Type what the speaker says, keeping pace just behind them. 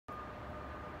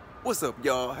What's up,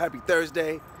 y'all? Happy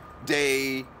Thursday,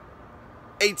 day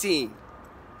 18.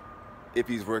 If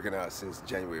he's working out since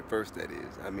January 1st, that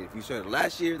is. I mean, if you started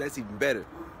last year, that's even better.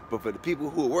 But for the people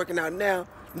who are working out now,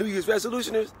 New Year's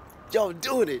resolutioners, y'all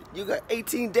doing it. You got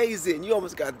 18 days in. You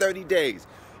almost got 30 days.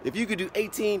 If you can do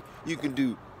 18, you can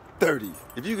do 30.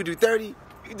 If you can do 30, you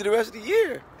can do the rest of the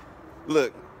year.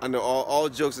 Look, I know all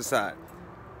jokes aside,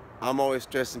 I'm always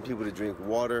stressing people to drink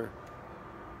water.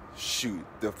 Shoot,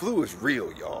 the flu is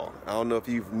real, y'all. I don't know if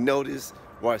you've noticed,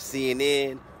 watch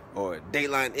CNN or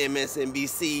Dateline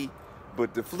MSNBC,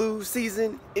 but the flu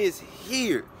season is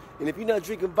here. And if you're not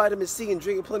drinking vitamin C and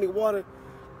drinking plenty of water,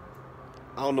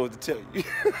 I don't know what to tell you.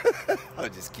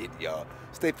 I'm just kidding, y'all.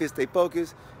 Stay fit, stay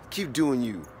focused. Keep doing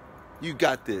you. You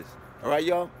got this. All right,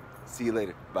 y'all? See you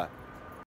later. Bye.